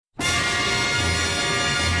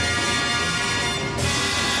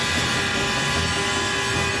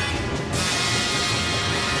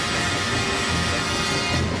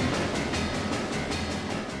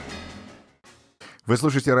Вы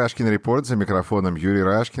слушаете «Рашкин Репорт», за микрофоном Юрий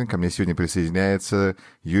Рашкин. Ко мне сегодня присоединяется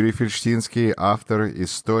Юрий Фельштинский, автор,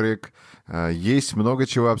 историк. Есть много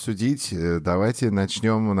чего обсудить. Давайте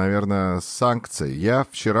начнем, наверное, с санкций. Я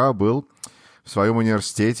вчера был в своем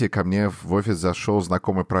университете, ко мне в офис зашел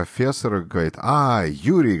знакомый профессор и говорит: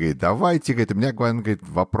 Юрий, говорит, давайте, говорит, у меня, говорит,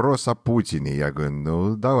 вопрос о Путине. Я говорю: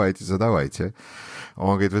 ну, давайте, задавайте.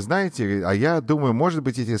 Он говорит: вы знаете, а я думаю, может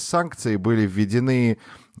быть, эти санкции были введены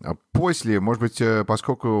после, может быть,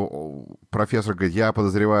 поскольку профессор говорит, я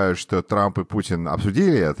подозреваю, что Трамп и Путин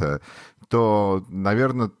обсудили это, то,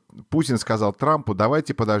 наверное, Путин сказал Трампу: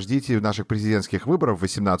 давайте подождите наших президентских выборов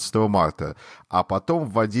 18 марта, а потом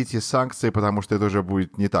вводите санкции, потому что это уже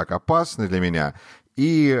будет не так опасно для меня.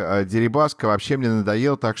 И Дерибаска вообще мне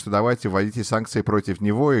надоел, так что давайте вводите санкции против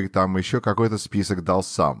него, и там еще какой-то список дал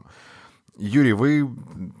сам. Юрий, вы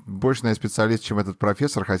больше, наверное, специалист, чем этот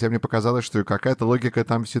профессор, хотя мне показалось, что какая-то логика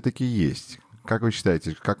там все-таки есть. Как вы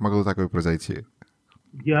считаете, как могло такое произойти?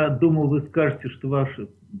 Я думал, вы скажете, что ваш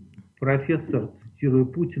профессор, цитируя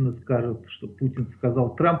Путина, скажет, что Путин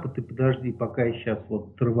сказал Трампу: ты подожди, пока я сейчас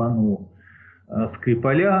вот рвану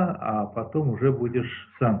Скрипаля, а потом уже будешь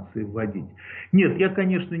санкции вводить. Нет, я,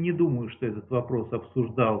 конечно, не думаю, что этот вопрос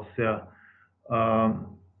обсуждался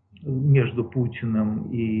между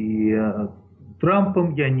Путиным и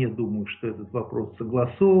Трампом. Я не думаю, что этот вопрос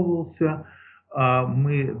согласовывался.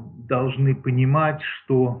 Мы должны понимать,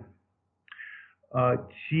 что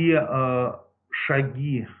те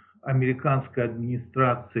шаги американской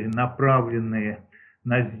администрации, направленные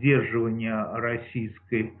на сдерживание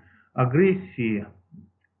российской агрессии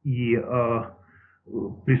и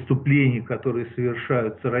преступлений, которые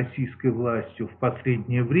совершаются российской властью в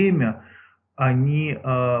последнее время, они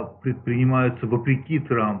предпринимаются вопреки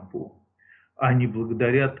Трампу, а не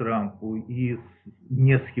благодаря Трампу и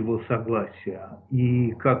не с его согласия.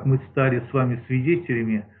 И как мы стали с вами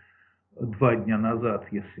свидетелями 2 дня назад,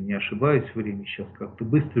 если не ошибаюсь, время сейчас как-то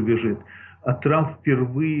быстро бежит, а Трамп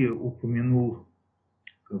впервые упомянул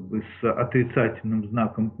с отрицательным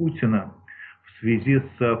знаком Путина в связи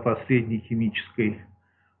с последней химической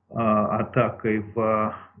атакой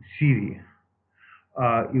в Сирии.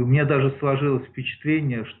 И у меня даже сложилось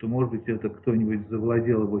впечатление, что, может быть, это кто-нибудь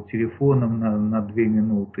завладел его телефоном на 2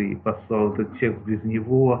 минуты и послал этот текст без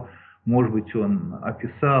него, может быть, он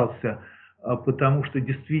описался, потому что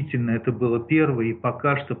действительно это было первое и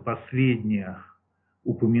пока что последнее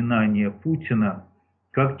упоминание Путина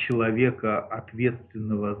как человека,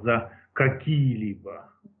 ответственного за какие-либо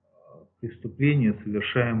преступления,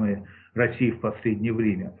 совершаемые Россией в последнее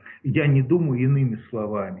время. Я не думаю, иными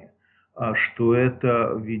словами, что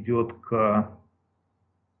это ведет к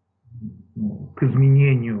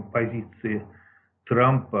изменению позиции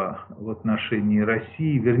Трампа в отношении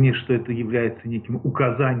России, вернее, что это является неким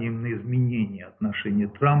указанием на изменение отношения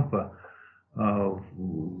Трампа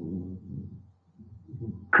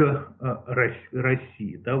к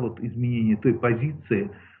России, да, вот изменение той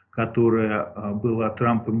позиции, которая была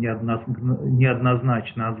Трампом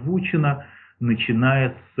неоднозначно озвучена,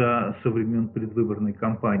 начиная со времен предвыборной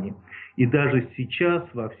кампании. И даже сейчас,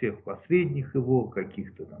 во всех последних его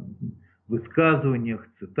каких-то там высказываниях,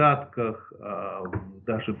 цитатках,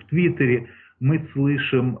 даже в Твиттере, мы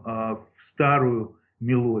слышим старую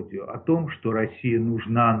мелодию о том, что Россия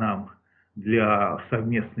нужна нам для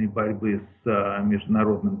совместной борьбы с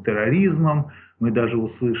международным терроризмом. Мы даже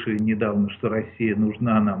услышали недавно, что Россия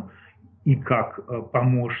нужна нам и как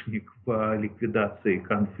помощник в ликвидации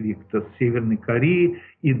конфликта с Северной Кореей,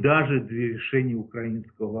 и даже для решения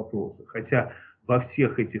украинского вопроса. Хотя во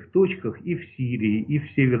всех этих точках, и в Сирии, и в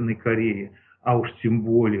Северной Корее, а уж тем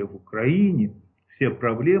более в Украине, все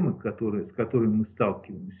проблемы, с которыми мы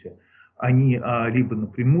сталкиваемся, они либо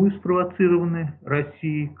напрямую спровоцированы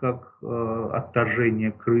Россией, как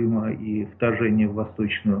отторжение Крыма и вторжение в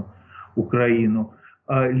Восточную Украину,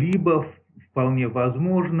 либо вполне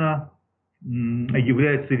возможно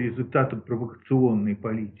является результатом провокационной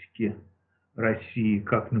политики России,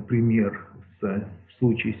 как, например, в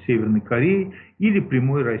случае с Северной Кореей, или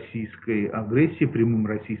прямой российской агрессией, прямым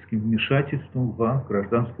российским вмешательством в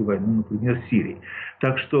гражданскую войну, например, в Сирии.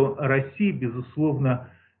 Так что Россия, безусловно,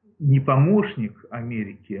 не помощник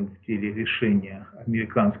Америки в деле решения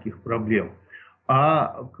американских проблем,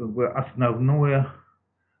 а как бы основное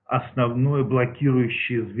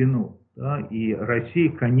блокирующее звено. Да? И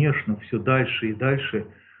Россия, конечно, все дальше и дальше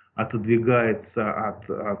отодвигается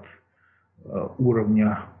от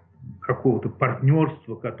уровня какого-то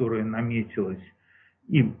партнерства, которое наметилось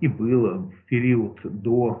и было в период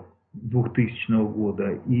до 2000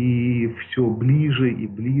 года, и все ближе и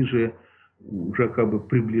ближе уже как бы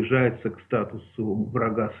приближается к статусу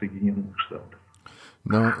врага Соединенных Штатов.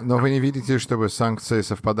 Но вы не видите, чтобы санкции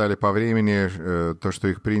совпадали по времени, то, что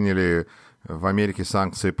их приняли в Америке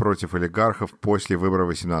санкции против олигархов после выборов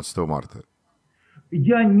 18 марта?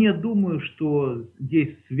 Я не думаю, что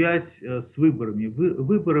есть связь с выборами.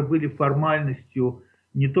 Выборы были формальностью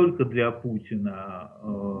не только для Путина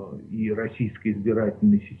и российской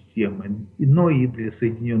избирательной системы, но и для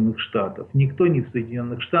Соединенных Штатов. Никто ни в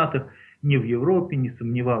Соединенных Штатах, ни в Европе не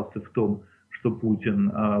сомневался в том, что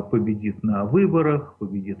Путин победит на выборах,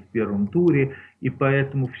 победит в первом туре, и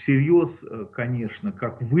поэтому всерьез, конечно,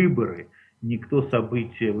 как выборы, никто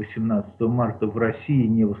события 18 марта в России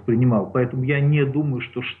не воспринимал. Поэтому я не думаю,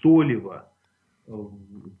 что что-либо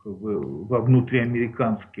во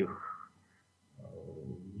внутриамериканских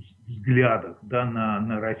взглядах, да,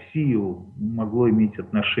 на Россию могло иметь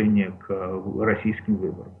отношение к российским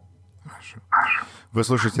выборам. Хорошо. Вы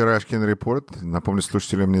слушаете Рашкин Report. Напомню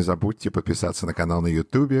слушателям, не забудьте подписаться на канал на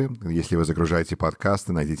YouTube. Если вы загружаете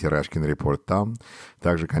подкасты, найдите Рашкин Report там.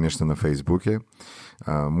 Также, конечно, на Фейсбуке.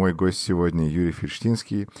 Мой гость сегодня Юрий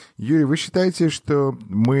Фельштинский. Юрий, вы считаете, что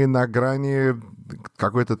мы на грани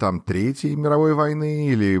какой-то там Третьей мировой войны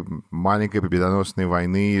или маленькой победоносной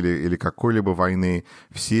войны или какой-либо войны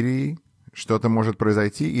в Сирии? Что-то может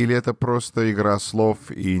произойти, или это просто игра слов,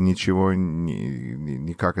 и ничего,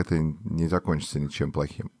 никак это не закончится ничем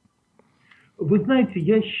плохим? Вы знаете,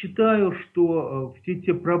 я считаю, что все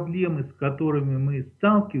те проблемы, с которыми мы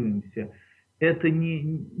сталкиваемся, это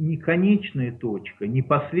не конечная точка, не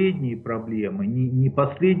последние проблемы, не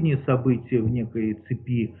последние события в некой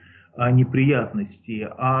цепи неприятностей,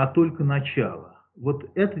 а только начало. Вот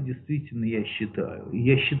это действительно я считаю.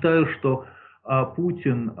 Я считаю, что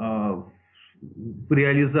Путин в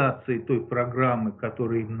реализации той программы,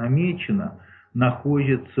 которая им намечена,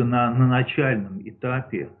 находится на начальном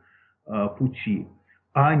этапе пути,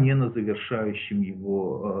 а не на завершающем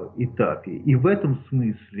его этапе. И в этом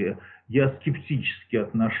смысле я скептически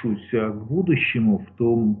отношусь к будущему в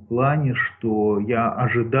том плане, что я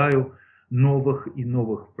ожидаю новых и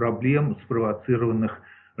новых проблем, спровоцированных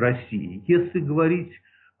Россией. Если говорить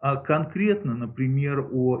конкретно, например,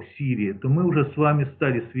 о Сирии, то мы уже с вами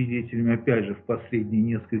стали свидетелями, опять же, в последние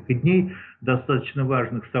несколько дней достаточно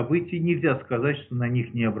важных событий. Нельзя сказать, что на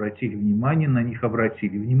них не обратили внимания, на них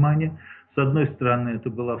обратили внимание. С одной стороны, это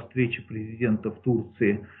была встреча президентов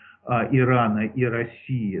Турции, Ирана и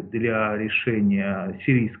России для решения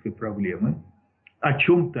сирийской проблемы. О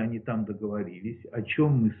чем-то они там договорились, о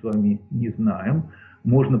чем мы с вами не знаем.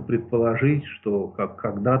 Можно предположить, что как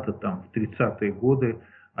когда-то там в 30-е годы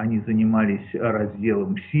они занимались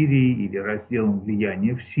разделом Сирии или разделом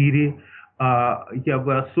влияния в Сирии. А я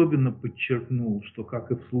бы особенно подчеркнул, что,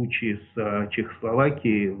 как и в случае с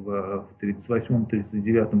Чехословакией в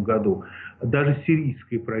 1938-1939 году, даже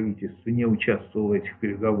сирийское правительство не участвовало в этих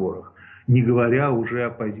переговорах, не говоря уже о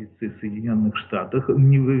позиции Соединенных Штатов,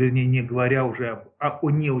 вернее, не говоря уже о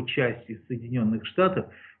неучастии Соединенных Штатов,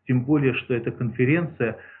 тем более, что эта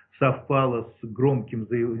конференция совпала с громким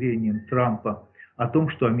заявлением Трампа о том,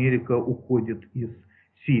 что Америка уходит из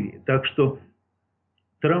Сирии. Так что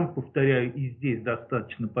Трамп, повторяю, и здесь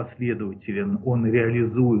достаточно последователен. Он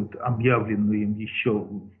реализует объявленную им еще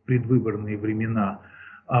в предвыборные времена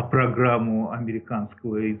программу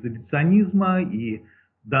американского изоляционизма, и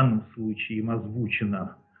в данном случае им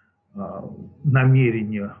озвучено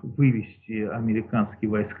намерение вывести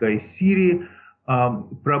американские войска из Сирии.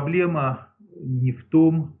 Проблема не в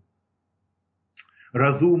том,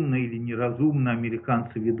 разумно или неразумно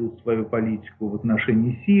американцы ведут свою политику в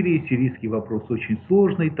отношении Сирии. Сирийский вопрос очень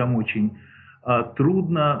сложный, там очень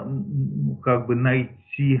трудно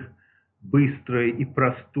найти быстрое и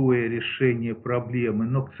простое решение проблемы.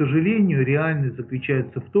 Но, к сожалению, реальность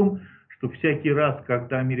заключается в том, что всякий раз,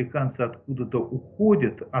 когда американцы откуда-то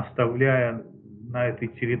уходят, оставляя на этой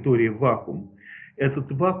территории вакуум, этот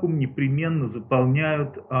вакуум непременно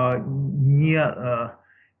заполняют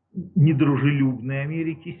недружелюбные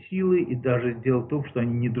Америке силы, и даже дело в том, что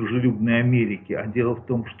они недружелюбные Америке, а дело в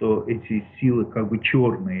том, что эти силы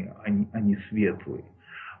черные, а не светлые.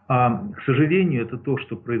 К сожалению, это то,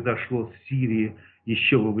 что произошло в Сирии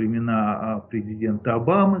еще во времена президента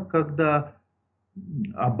Обамы, когда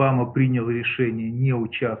Обама принял решение не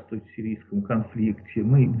участвовать в сирийском конфликте.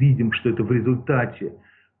 Мы видим, что это в результате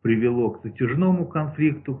привело к затяжному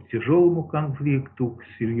конфликту, к тяжелому конфликту, к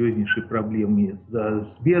серьезнейшей проблеме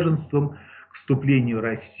с беженством, к вступлению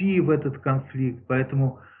России в этот конфликт.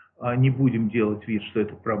 Поэтому не будем делать вид, что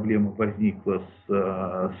эта проблема возникла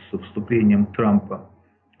с вступлением Трампа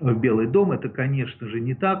в Белый дом. Это, конечно же,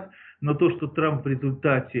 не так. Но то, что Трамп в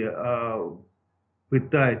результате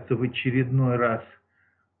пытается в очередной раз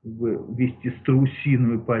вести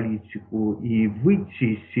страусиную политику и выйти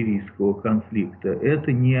из сирийского конфликта,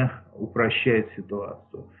 это не упрощает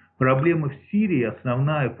ситуацию. Проблема в Сирии,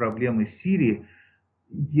 основная проблема Сирии,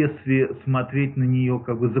 если смотреть на нее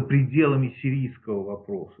как бы за пределами сирийского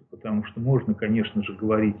вопроса, потому что можно, конечно же,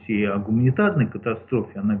 говорить и о гуманитарной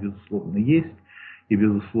катастрофе, она, безусловно, есть, и,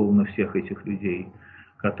 безусловно, всех этих людей,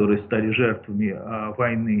 которые стали жертвами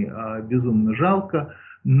войны, безумно жалко,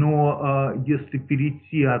 но если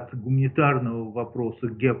перейти от гуманитарного вопроса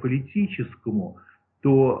к геополитическому,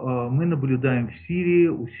 то мы наблюдаем в Сирии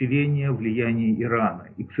усиление влияния Ирана.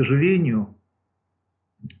 И, к сожалению,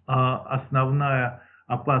 основная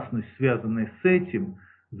опасность, связанная с этим,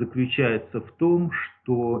 заключается в том,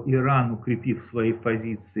 что Иран, укрепив свои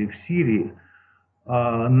позиции в Сирии,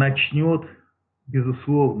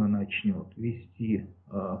 безусловно, начнет вести,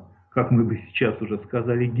 как мы бы сейчас уже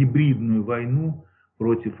сказали, гибридную войну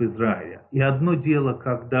против Израиля. И одно дело,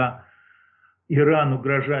 когда Иран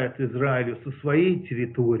угрожает Израилю со своей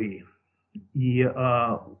территории, и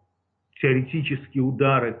теоретические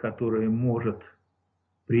удары, которые может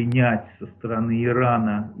принять со стороны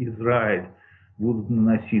Ирана Израиль, будут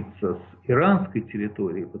наноситься с иранской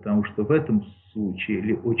территории, потому что в этом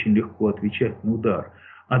случае очень легко отвечать на удар.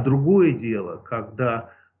 А другое дело, когда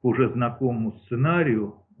по уже знакомому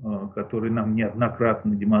сценарию, который нам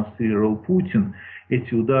неоднократно демонстрировал Путин,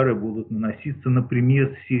 эти удары будут наноситься,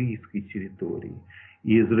 например, с сирийской территории.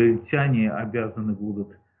 И израильтяне обязаны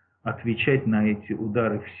будут отвечать на эти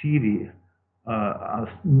удары в Сирии,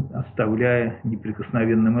 оставляя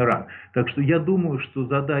неприкосновенным Иран. Так что я думаю, что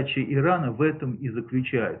задача Ирана в этом и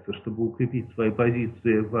заключается, чтобы укрепить свои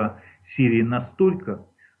позиции в Сирии настолько,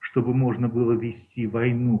 чтобы можно было вести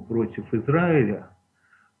войну против Израиля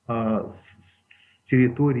с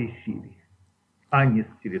территории Сирии, а не с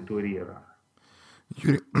территории Ирана.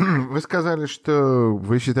 Юрий, вы сказали, что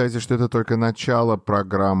вы считаете, что это только начало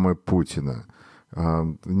программы Путина.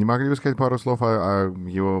 Не могли бы сказать пару слов о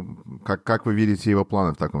его, как вы видите его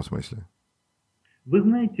планы в таком смысле? Вы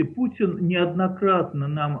знаете, Путин неоднократно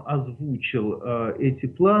нам озвучил эти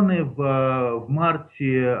планы в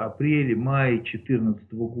марте, апреле, мае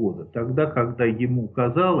 2014 года. Тогда, когда ему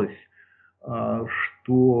казалось,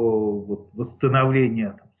 что вот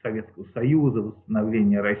восстановление Советского Союза,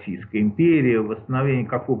 восстановление Российской империи, восстановление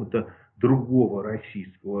какого-то другого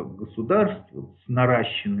российского государства с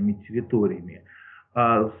наращенными территориями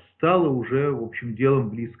стало уже, в общем, делом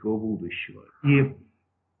близкого будущего. И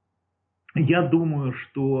я думаю,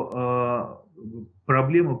 что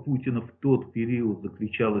проблема Путина в тот период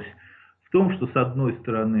заключалась в том, что, с одной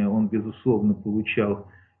стороны, он, безусловно, получал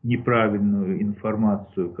неправильную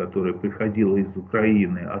информацию, которая приходила из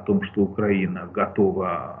Украины, о том, что Украина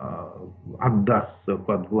готова отдаться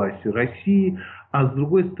под власть России, а с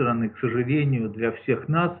другой стороны, к сожалению, для всех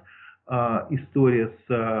нас история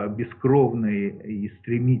с бескровной и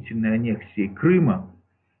стремительной аннексией Крыма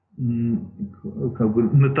как бы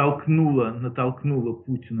натолкнула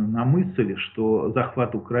Путина на мысль, что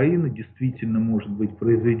захват Украины действительно может быть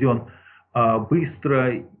произведен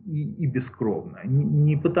быстро и бескровно.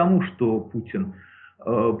 Не потому, что Путин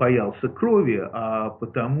боялся крови, а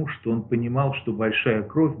потому, что он понимал, что большая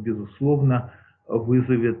кровь, безусловно,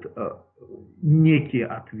 вызовет некий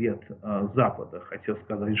ответ Запада, хотел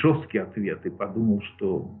сказать жесткий ответ, и подумал,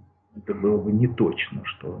 что это было бы не точно,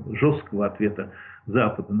 что жесткого ответа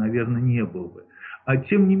Запада, наверное, не было бы. А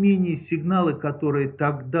тем не менее, сигналы, которые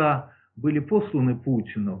тогда были посланы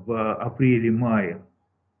Путину в апреле-мае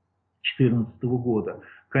 2014 года,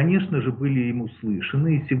 конечно же, были им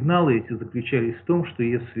услышаны, и сигналы эти заключались в том, что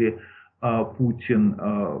если Путин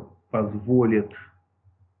позволит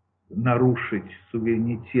нарушить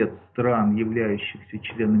суверенитет стран, являющихся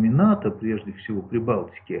членами НАТО, прежде всего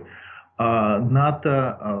Прибалтики,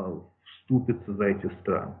 НАТО вступится за эти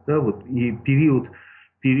страны. Да, вот, и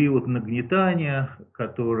период нагнетания,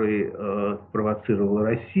 который провоцировала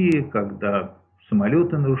Россия, когда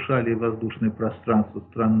самолеты нарушали воздушное пространство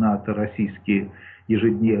стран НАТО, российские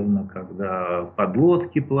ежедневно, когда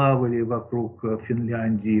подлодки плавали вокруг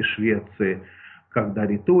Финляндии и Швеции, когда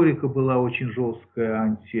риторика была очень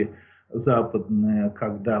жесткая, антизападная,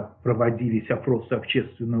 когда проводились опросы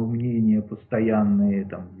общественного мнения постоянные,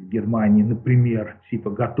 там, в Германии, например, типа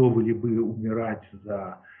готовы ли вы умирать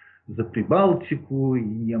за Прибалтику, и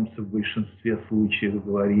немцы в большинстве случаев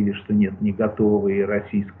говорили, что нет, не готовы, и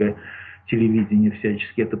российское телевидение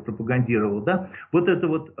всячески это пропагандировало. Да? Вот эта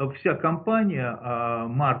вот вся кампания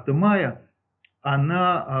марта-мая,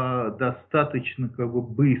 она достаточно как бы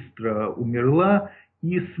быстро умерла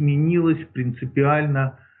и сменилась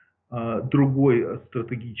принципиально другой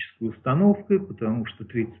стратегической установкой, потому что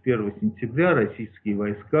 31 сентября российские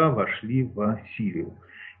войска вошли в Сирию.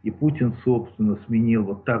 И Путин, собственно, сменил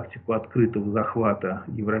вот тактику открытого захвата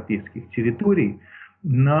европейских территорий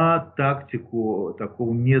на тактику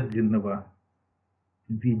такого медленного,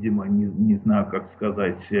 видимо, не знаю, как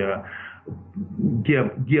сказать,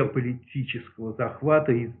 геополитического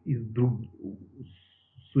захвата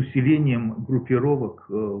с усилением группировок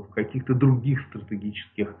в каких-то других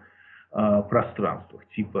стратегических пространствах,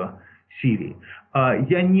 типа Сирии.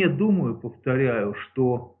 Я не думаю, повторяю,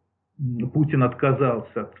 что Путин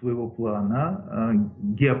отказался от своего плана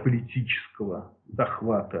геополитического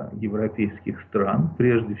захвата европейских стран.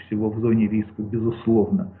 Прежде всего в зоне риска,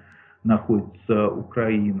 безусловно, находится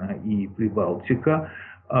Украина и Прибалтика.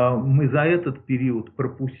 Мы за этот период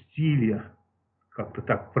пропустили, как-то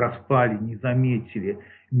так проспали, не заметили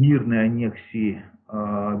мирной аннексии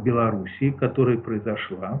Белоруссии, которая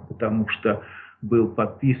произошла, потому что был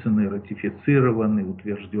подписан и ратифицирован и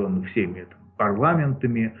утвержден всеми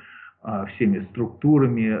парламентами, всеми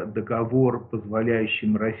структурами договор,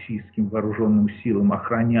 позволяющий российским вооруженным силам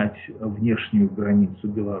охранять внешнюю границу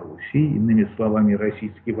Белоруссии. Иными словами,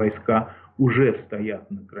 российские войска уже стоят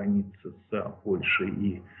на границе с Польшей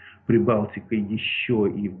и Прибалтикой, еще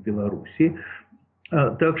и в Белоруссии.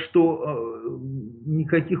 Так что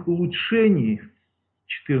никаких улучшений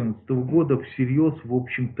с 2014 года всерьез, в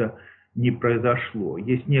общем-то, не произошло.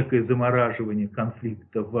 Есть некое замораживание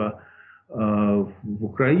конфликта в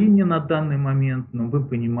Украине на данный момент, но мы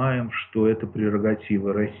понимаем, что это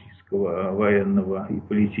прерогатива российского военного и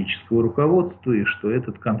политического руководства, и что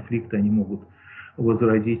этот конфликт они могут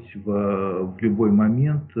возродить в любой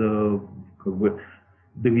момент, как бы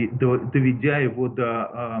доведя его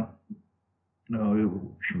до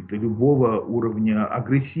в общем-то, любого уровня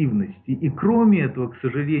агрессивности. И кроме этого, к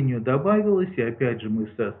сожалению, добавилось, и опять же мы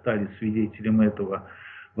стали свидетелем этого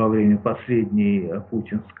во время последней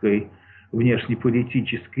путинской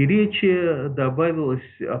внешнеполитической речи,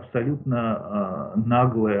 добавилось абсолютно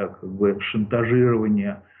наглое как бы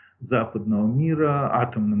шантажирование западного мира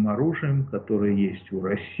атомным оружием, которое есть у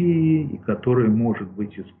России и которое может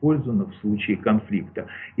быть использовано в случае конфликта.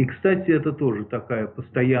 И, кстати, это тоже такая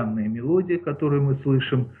постоянная мелодия, которую мы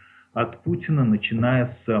слышим от Путина,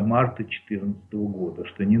 начиная с марта 2014 года,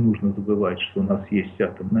 что не нужно забывать, что у нас есть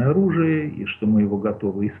атомное оружие и что мы его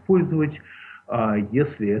готовы использовать,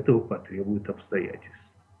 если этого потребует обстоятельства.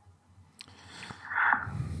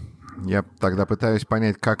 Я тогда пытаюсь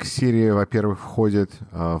понять, как Сирия, во-первых, входит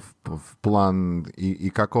в план, и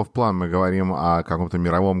каков план? Мы говорим о каком-то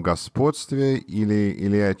мировом господстве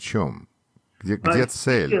или о чем? Где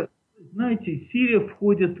цель? Знаете, Сирия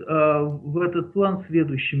входит в этот план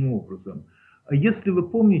следующим образом. Если вы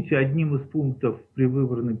помните, одним из пунктов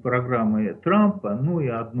предвыборной программы Трампа, ну и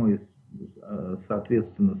одной из,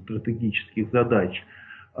 соответственно, стратегических задач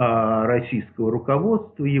российского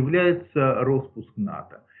руководства является распуск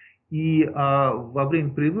НАТО. И во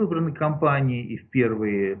время предвыборной кампании и в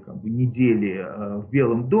первые недели в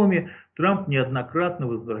Белом доме Трамп неоднократно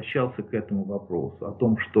возвращался к этому вопросу, о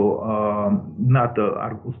том, что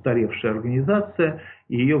НАТО устаревшая организация,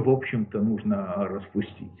 и ее, в общем-то, нужно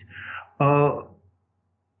распустить.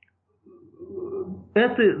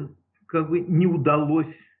 Это как бы не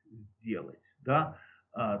удалось сделать. Да?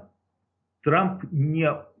 Трамп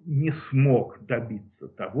не смог добиться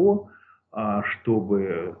того,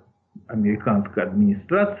 чтобы американская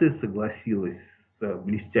администрация согласилась с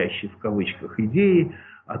блестящей в кавычках идеей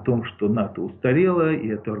о том, что НАТО устарела, и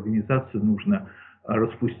эту организацию нужно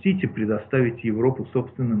распустить и предоставить Европу,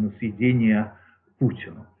 собственно, на съедение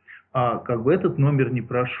Путину. Как бы этот номер не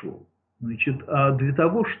прошел. Значит, для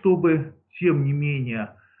того, чтобы, тем не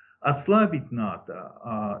менее, ослабить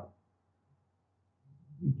НАТО,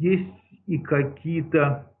 есть и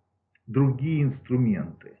какие-то другие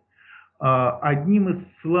инструменты. Одним из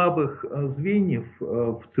слабых звеньев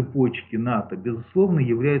в цепочке НАТО, безусловно,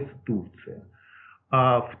 является Турция.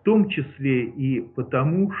 В том числе и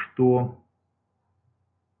потому, что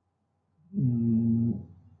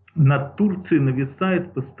над Турцией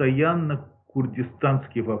нависает постоянно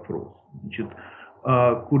курдистанский вопрос. Значит,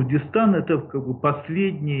 Курдистан – это как бы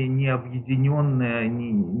последняя необъединенная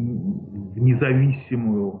в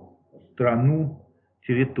независимую страну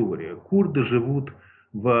территория. Курды живут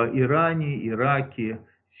в Иране, Ираке,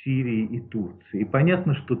 Сирии и Турции. И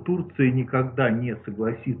понятно, что Турция никогда не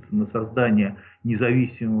согласится на создание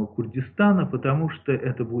независимого Курдистана, потому что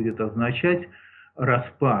это будет означать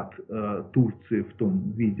распад Турции в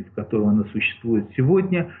том виде, в котором она существует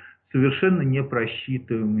сегодня, совершенно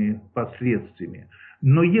непросчитываемыми последствиями.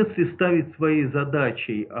 Но если ставить своей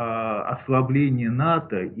задачей ослабление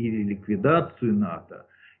НАТО или ликвидацию НАТО,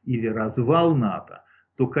 или развал НАТО,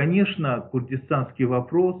 то, конечно, курдистанский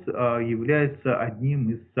вопрос является одним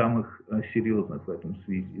из самых серьезных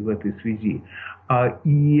в этой связи.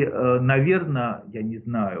 И, наверное, я не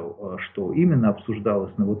знаю, что именно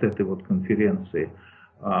обсуждалось на вот этой вот конференции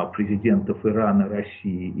президентов Ирана,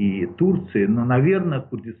 России и Турции, но, наверное,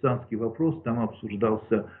 курдистанский вопрос там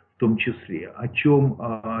обсуждался в том числе. О чем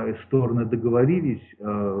стороны договорились,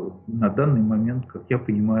 на данный момент, как я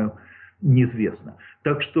понимаю, неизвестно.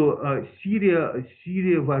 Так что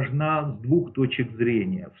Сирия важна с двух точек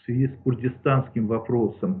зрения. В связи с курдистанским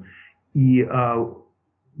вопросом и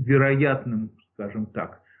вероятным, скажем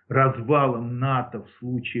так, развалом НАТО в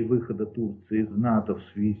случае выхода Турции из НАТО в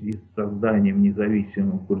связи с созданием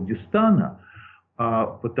независимого Курдистана,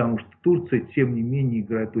 потому что Турция, тем не менее,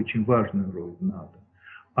 играет очень важную роль в НАТО.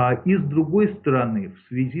 И с другой стороны, в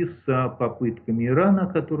связи с попытками Ирана,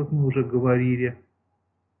 о которых мы уже говорили,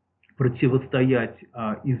 противостоять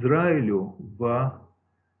Израилю в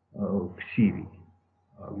Сирии,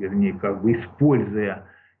 вернее, как бы используя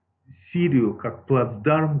Сирию как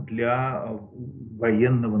плацдарм для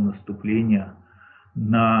военного наступления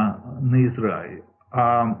на Израиль.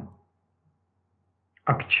 А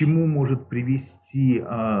к чему может привести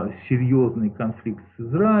серьезный конфликт с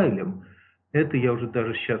Израилем, это я уже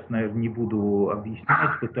даже сейчас, наверное, не буду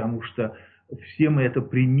объяснять, потому что все мы это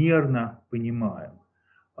примерно понимаем.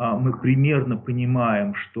 Мы примерно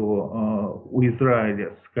понимаем, что у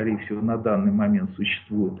Израиля, скорее всего, на данный момент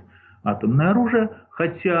существует атомное оружие,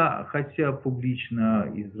 хотя публично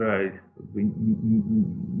Израиль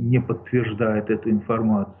не подтверждает эту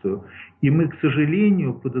информацию. И мы, к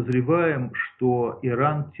сожалению, подозреваем, что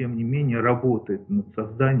Иран, тем не менее, работает над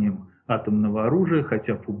созданием атомного оружия,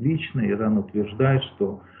 хотя публично Иран утверждает,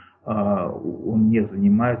 что он не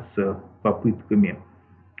занимается попытками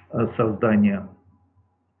создания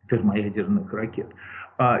термоядерных ракет.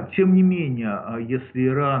 Тем не менее, если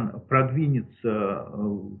Иран продвинется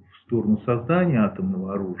в сторону создания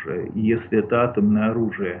атомного оружия, и если это атомное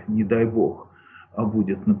оружие, не дай бог,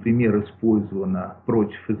 будет, например, использовано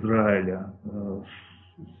против Израиля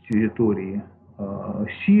с территории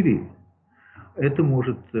Сирии, это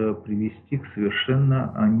может привести к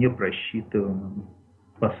совершенно непросчитанным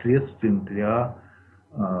последствиям для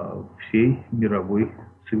всей мировой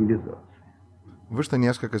цивилизации. Вышло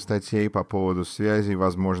несколько статей по поводу связей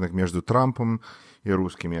возможных между Трампом и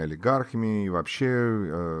русскими олигархами, и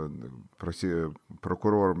вообще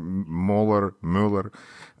прокурор Мюллер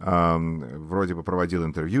вроде бы проводил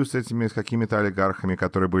интервью с какими-то олигархами,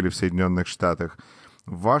 которые были в Соединенных Штатах.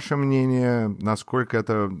 Ваше мнение, насколько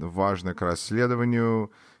это важно к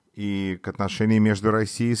расследованию и к отношениям между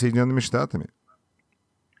Россией и Соединенными Штатами?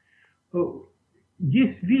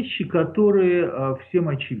 Есть вещи, которые всем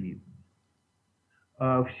очевидны.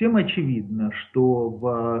 Всем очевидно, что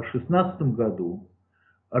в 2016 году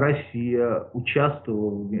Россия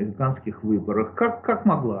участвовала в американских выборах как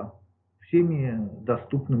могла, всеми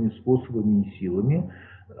доступными способами и силами,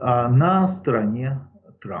 на стороне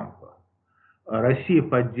Трампа. Россия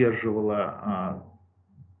поддерживала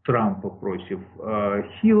Трампа против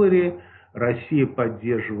Хиллари, Россия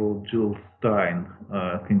поддерживала Джилл Стайн,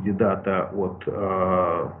 кандидата от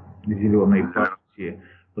Зеленой партии,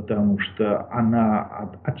 потому что она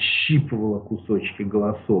отщипывала кусочки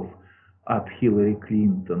голосов от Хиллари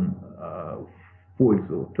Клинтон в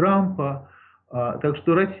пользу Трампа. Так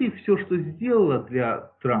что Россия все, что сделала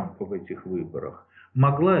для Трампа в этих выборах,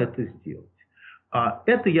 могла это сделать.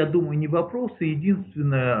 Это, я думаю, не вопрос, и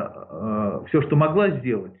единственное, все, что могла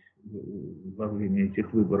сделать во время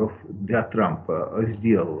этих выборов для Трампа,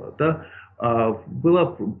 сделала, да,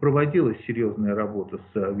 проводилась серьезная работа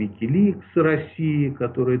с Wikileaks России,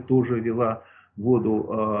 которая тоже вела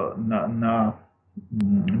воду на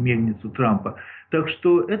мельницу Трампа. Так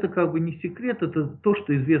что это как бы не секрет, это то,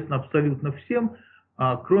 что известно абсолютно всем,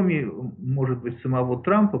 кроме, может быть, самого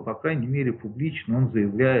Трампа, по крайней мере, публично он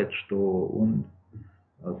заявляет, что он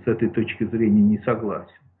с этой точки зрения не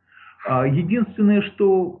согласен. Единственное,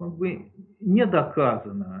 что как бы не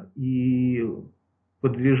доказано и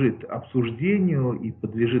подлежит обсуждению и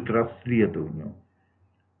подлежит расследованию,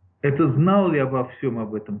 это знал ли обо всем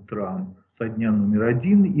об этом Трамп со дня номер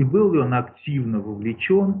 1, и был ли он активно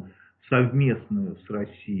вовлечен в совместную с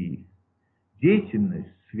Россией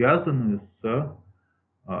деятельность, связанную с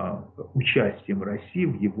участием России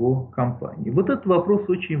в его кампании. Вот этот вопрос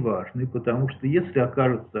очень важный, потому что если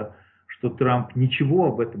окажется, что Трамп ничего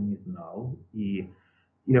об этом не знал, и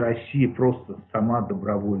Россия просто сама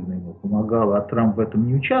добровольно ему помогала, а Трамп в этом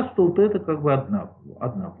не участвовал, то это как бы одна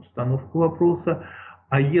постановка вопроса.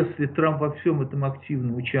 А если Трамп во всем этом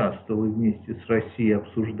активно участвовал и вместе с Россией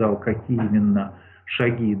обсуждал, какие именно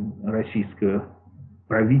шаги российское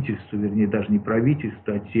правительство, вернее даже не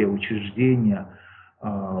правительство, а те учреждения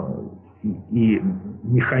и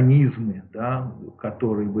механизмы, да,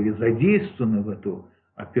 которые были задействованы в эту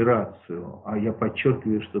операцию, а я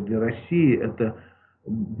подчеркиваю, что для России это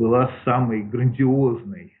была самой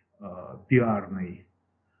грандиозной пиарной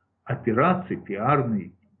операцией,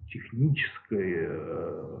 пиарной, технической,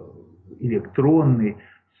 электронной,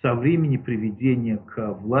 со времени приведения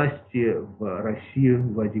к власти в России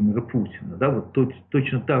Владимира Путина. Да, вот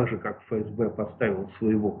точно так же, как ФСБ поставил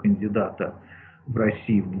своего кандидата в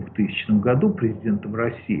России в 2000 году президентом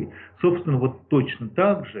России, собственно, вот точно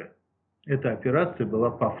так же эта операция была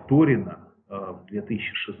повторена в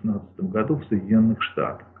 2016 году в Соединенных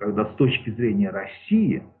Штатах, когда с точки зрения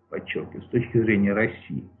России, подчеркиваю, с точки зрения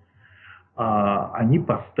России, они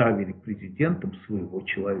поставили президентом своего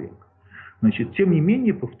человека. Значит, тем не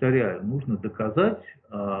менее, повторяю, нужно доказать,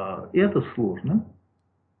 это сложно,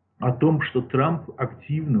 о том, что Трамп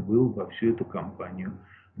активно был во всю эту кампанию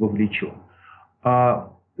вовлечен.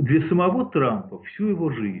 А для самого Трампа всю его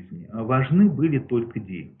жизнь важны были только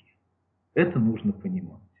деньги. Это нужно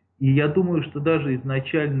понимать. И я думаю, что даже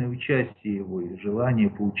изначальное участие его и желание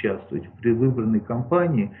поучаствовать в предвыборной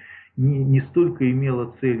кампании не столько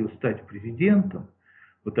имело целью стать президентом,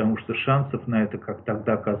 потому что шансов на это, как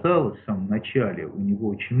тогда казалось, в самом начале у него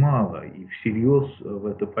очень мало, и всерьез в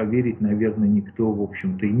это поверить, наверное, никто, в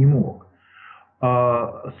общем-то, и не мог.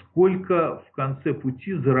 Сколько в конце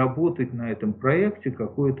пути заработать на этом проекте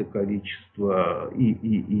какое-то количество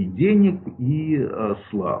и денег, и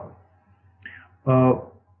славы.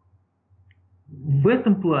 В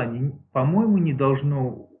этом плане, по-моему, не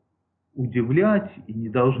должно удивлять и не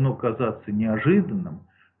должно казаться неожиданным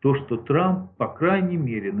то, что Трамп, по крайней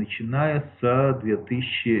мере, начиная с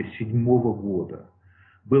 2007 года,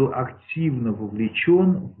 был активно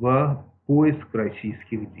вовлечен в поиск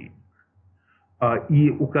российских денег. И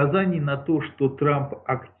указаний на то, что Трамп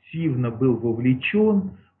активно был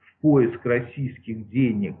вовлечен в поиск российских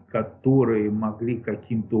денег, которые могли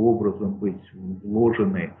каким-то образом быть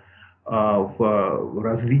вложены в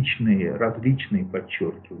различные,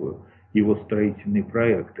 подчеркиваю, его строительные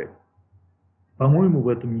проекты. По-моему, в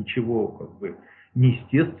этом ничего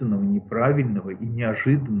неестественного, неправильного и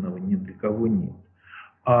неожиданного ни для кого нет.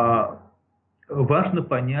 Важно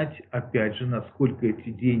понять, опять же, насколько эти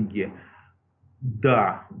деньги,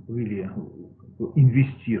 да, были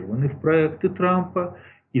инвестированы в проекты Трампа,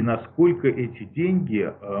 и насколько эти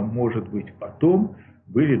деньги, может быть, потом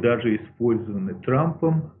были даже использованы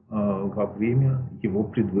Трампом во время его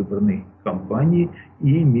предвыборной кампании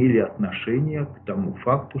и имели отношение к тому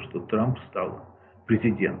факту, что Трамп стал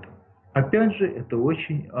президентом. Опять же, это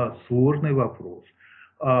очень сложный вопрос.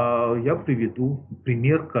 Я приведу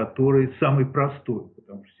пример, который самый простой,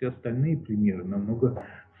 потому что все остальные примеры намного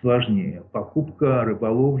сложнее. Покупка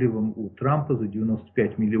рыболовлевым у Трампа за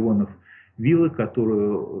 95 миллионов виллы,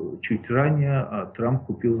 которую чуть ранее Трамп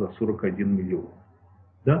купил за 41 миллион.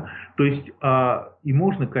 Да? То есть, и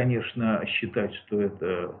можно, конечно, считать, что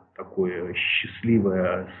это такое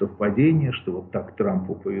счастливое совпадение, что вот так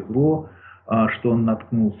Трампу повезло, что он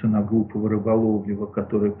наткнулся на глупого рыболовлева,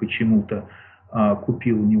 который почему-то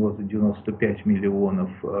купил у него за 95 миллионов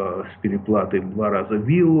с переплатой в 2 раза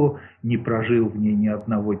виллу, не прожил в ней ни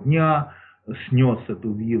одного дня, снес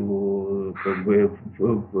эту виллу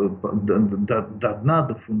до дна,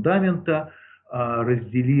 до фундамента,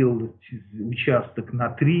 разделил участок на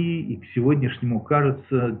 3 и к сегодняшнему,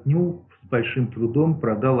 кажется, дню с большим трудом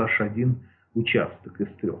продал аж 1 участок из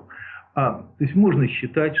 3. То есть можно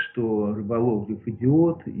считать, что Рыболовлев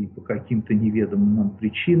идиот и по каким-то неведомым нам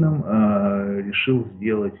причинам решил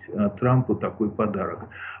сделать Трампу такой подарок.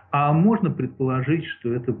 А можно предположить,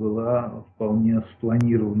 что это была вполне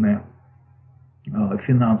спланированная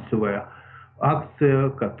финансовая акция,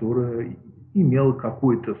 которая имела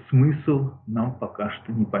какой-то смысл, нам пока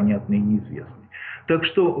что непонятный и неизвестный. Так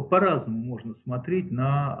что по-разному можно смотреть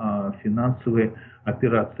на финансовые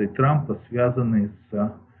операции Трампа, связанные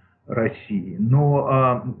с Россией.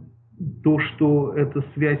 Но то, что эта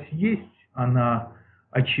связь есть, она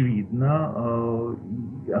очевидна.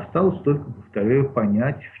 Осталось только, повторяю,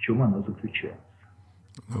 понять, в чем она заключается.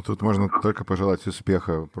 Ну, тут можно только пожелать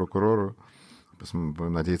успеха прокурору.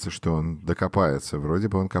 Надеяться, что он докопается. Вроде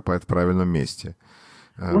бы он копает в правильном месте.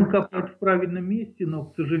 Он копает в правильном месте, но,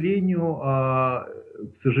 к сожалению,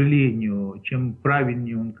 чем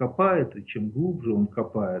правильнее он копает, и чем глубже он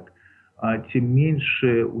копает, тем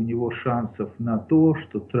меньше у него шансов на то,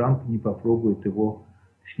 что Трамп не попробует его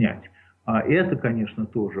снять. А это, конечно,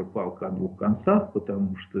 тоже палка о двух концах,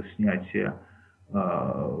 потому что снятие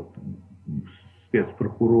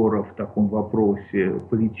спецпрокурора в таком вопросе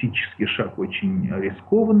политический шаг очень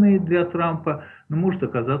рискованный для Трампа, но может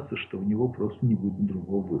оказаться, что у него просто не будет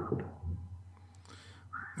другого выхода.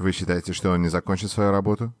 Вы считаете, что он не закончит свою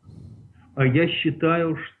работу? Я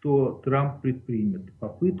считаю, что Трамп предпримет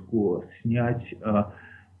попытку снять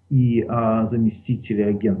и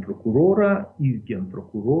заместителя генпрокурора, и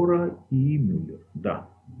генпрокурора, и Мюллер. Да,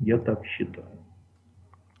 я так считаю.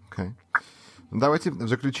 Okay. Давайте в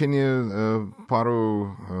заключение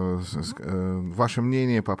ваше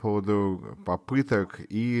мнение по поводу попыток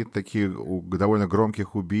и таких довольно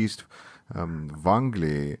громких убийств в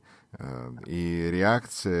Англии и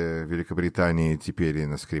реакция Великобритании теперь и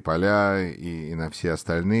на Скрипаля, и на все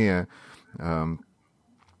остальные.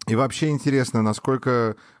 И вообще интересно,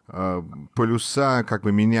 насколько полюса как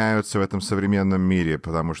бы меняются в этом современном мире,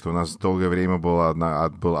 потому что у нас долгое время был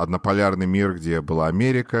однополярный мир, где была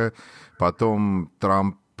Америка, потом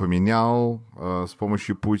Трамп поменял с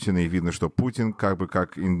помощью Путина, и видно, что Путин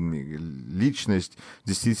как личность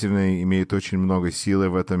действительно имеет очень много силы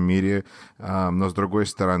в этом мире, но с другой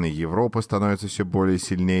стороны Европа становится все более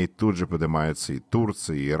сильнее, тут же поднимаются и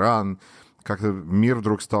Турция, и Иран. Как-то мир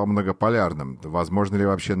вдруг стал многополярным. Возможно ли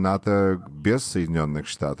вообще НАТО без Соединенных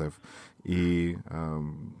Штатов? И,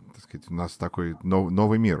 так сказать, у нас такой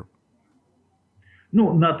новый мир.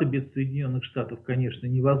 Ну, НАТО без Соединенных Штатов, конечно,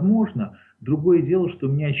 невозможно. Другое дело, что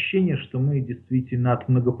у меня ощущение, что мы действительно от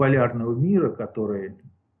многополярного мира, который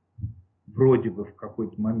вроде бы в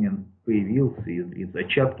какой-то момент появился, и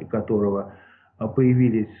зачатки которого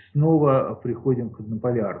появились снова, приходим к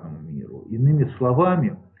однополярному миру. Иными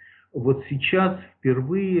словами, вот сейчас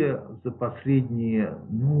впервые за последние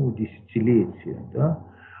десятилетия,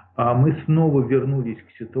 мы снова вернулись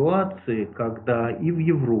к ситуации, когда и в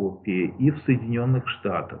Европе, и в Соединенных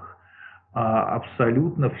Штатах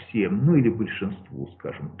абсолютно всем, или большинству,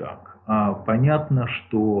 скажем так, понятно,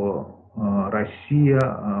 что Россия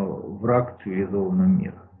враг цивилизованного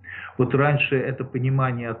мира. Вот раньше это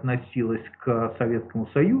понимание относилось к Советскому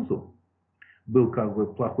Союзу, был как бы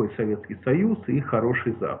плохой Советский Союз и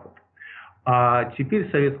хороший Запад. А теперь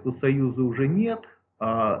Советского Союза уже нет,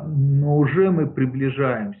 но уже мы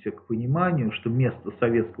приближаемся к пониманию, что место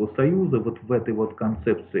Советского Союза вот в этой вот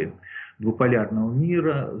концепции двуполярного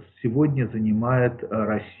мира сегодня занимает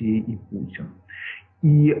Россия и Путин.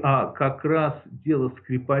 И как раз дело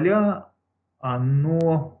Скрипаля,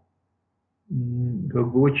 оно как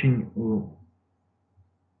бы очень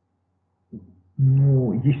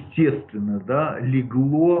естественно,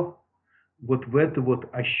 легло вот в это вот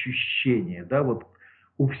ощущение, вот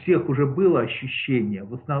у всех уже было ощущение,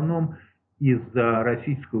 в основном из-за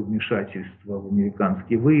российского вмешательства в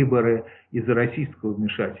американские выборы, из-за российского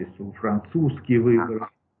вмешательства в французские выборы,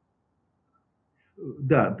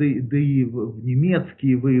 да и в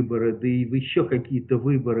немецкие выборы, да и в еще какие-то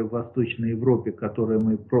выборы в Восточной Европе, которые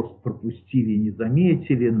мы просто пропустили и не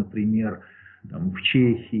заметили, например, в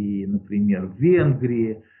Чехии, например, в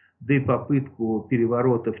Венгрии, да и попытку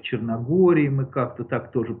переворота в Черногории мы как-то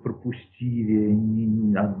так тоже пропустили,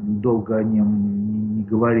 долго о нем не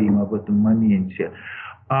говорим об этом моменте.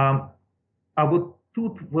 А вот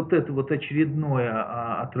тут вот это вот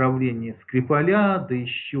очередное отравление Скрипаля, да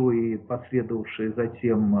еще и последовавшее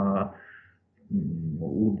затем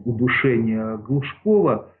удушение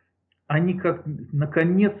Глушкова, они как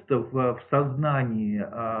наконец-то в сознании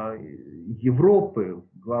Европы,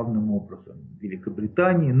 главным образом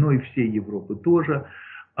Великобритании, но и всей Европы тоже,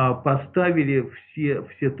 поставили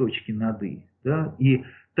все точки над «и». И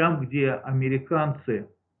там, где американцы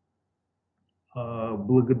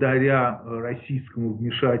благодаря российскому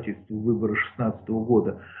вмешательству в выборы 2016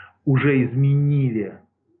 года уже изменили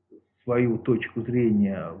свою точку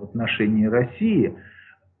зрения в отношении России,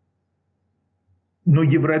 но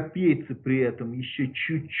европейцы при этом еще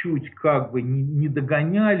чуть-чуть как бы не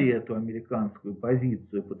догоняли эту американскую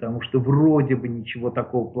позицию, потому что вроде бы ничего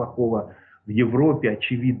такого плохого в Европе,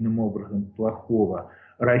 очевидным образом плохого,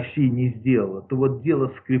 Россия не сделала, то вот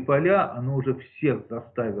дело Скрипаля, оно уже всех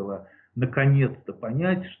заставило наконец-то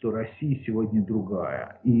понять, что Россия сегодня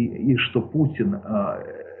другая, и что Путин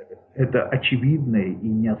это очевидное и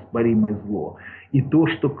неоспоримое зло. И то,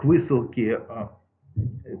 что к высылке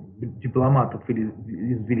дипломатов из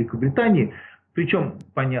Великобритании, причем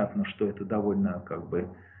понятно, что это довольно как бы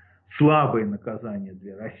слабое наказание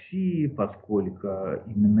для России, поскольку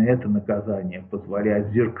именно это наказание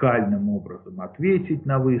позволяет зеркальным образом ответить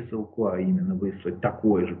на высылку, а именно выслать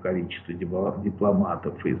такое же количество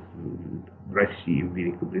дипломатов из России в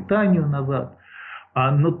Великобританию назад.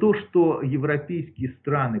 Но то, что европейские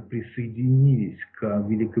страны присоединились к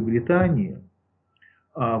Великобритании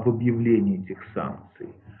в объявлении этих санкций,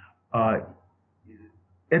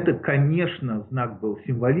 это, конечно, знак был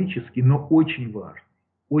символический, но очень важный.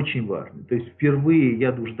 Очень важный. То есть впервые,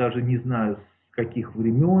 я уж даже не знаю, с каких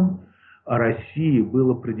времен, России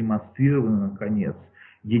было продемонстрировано, наконец,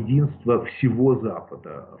 единство всего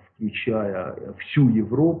Запада, включая всю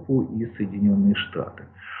Европу и Соединенные Штаты.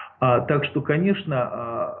 Так что,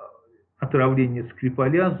 конечно, отравление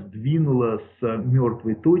Скрипаля сдвинуло с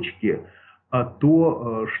мертвой точки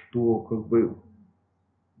то, что как бы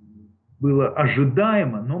было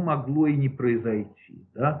ожидаемо, но могло и не произойти.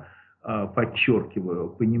 Да? Подчеркиваю,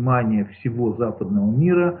 понимание всего западного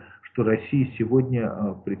мира, что Россия сегодня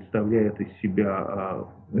представляет из себя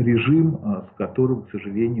режим, с которым, к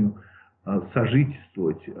сожалению,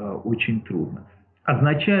 сожительствовать очень трудно.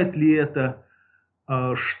 Означает ли это,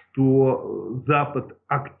 что Запад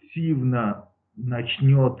активно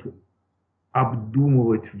начнет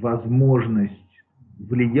обдумывать возможность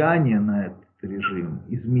влияния на этот режим,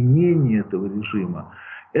 изменения этого режима?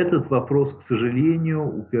 Этот вопрос, к сожалению,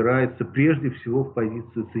 упирается прежде всего в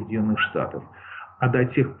позицию Соединенных Штатов. А до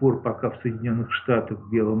тех пор, пока в Соединенных Штатах в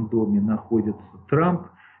Белом доме находится Трамп,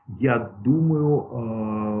 я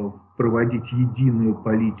думаю, проводить единую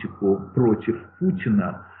политику против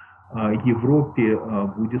Путина Европе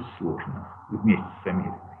будет сложно вместе с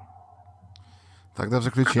Америкой. Тогда в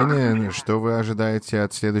заключение, что вы ожидаете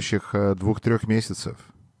от следующих 2-3 месяцев?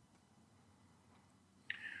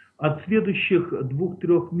 От следующих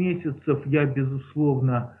 2-3 месяцев я,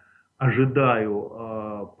 безусловно,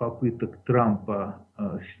 ожидаю попыток Трампа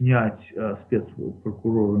снять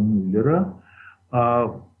спецпрокурора Мюллера.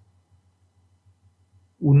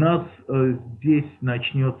 У нас здесь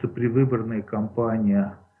начнется предвыборная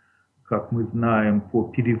кампания, как мы знаем, по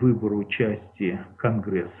перевыбору части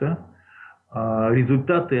Конгресса.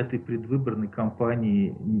 Результаты этой предвыборной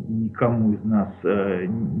кампании никому из нас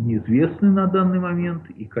не известны на данный момент,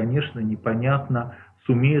 и, конечно, непонятно,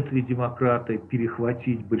 сумеют ли демократы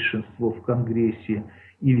перехватить большинство в Конгрессе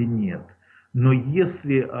или нет. Но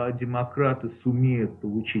если демократы сумеют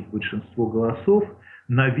получить большинство голосов,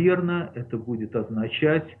 наверное, это будет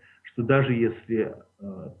означать, что даже если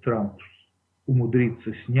Трамп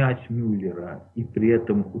умудрится снять Мюллера и при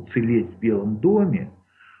этом уцелеть в Белом доме,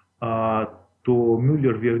 то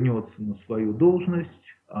Мюллер вернется на свою должность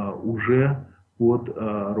уже под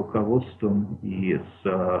руководством и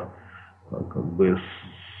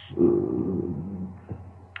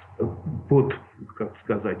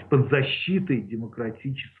под защитой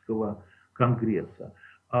демократического Конгресса.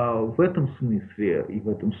 В этом смысле и в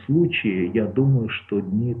этом случае я думаю, что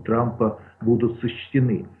дни Трампа будут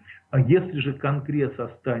сочтены. Если же Конгресс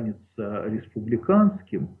останется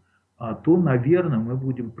республиканским, то, наверное, мы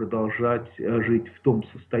будем продолжать жить в том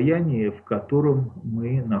состоянии, в котором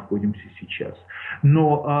мы находимся сейчас.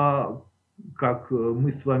 Но, как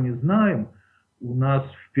мы с вами знаем, у нас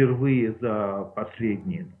впервые за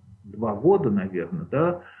последние 2 года, наверное,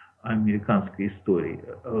 да, американской истории,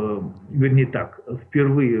 вернее так,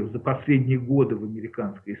 впервые за последние годы в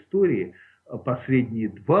американской истории, последние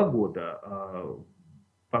 2 года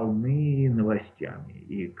полны новостями.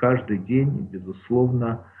 И каждый день,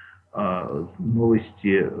 безусловно,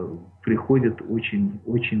 новости приходят очень,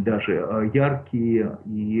 очень даже яркие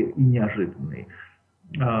и неожиданные.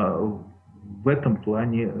 В этом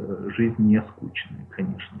плане жизнь не скучная,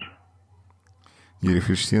 конечно же. Юрий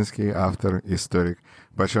Фельштинский, автор, историк.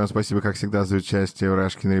 Большое вам спасибо, как всегда, за участие в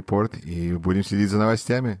Rushkin Report, и будем следить за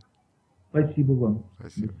новостями. Спасибо вам.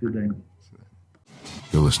 Спасибо. До свидания.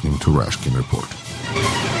 You're listening to Rushkin Report.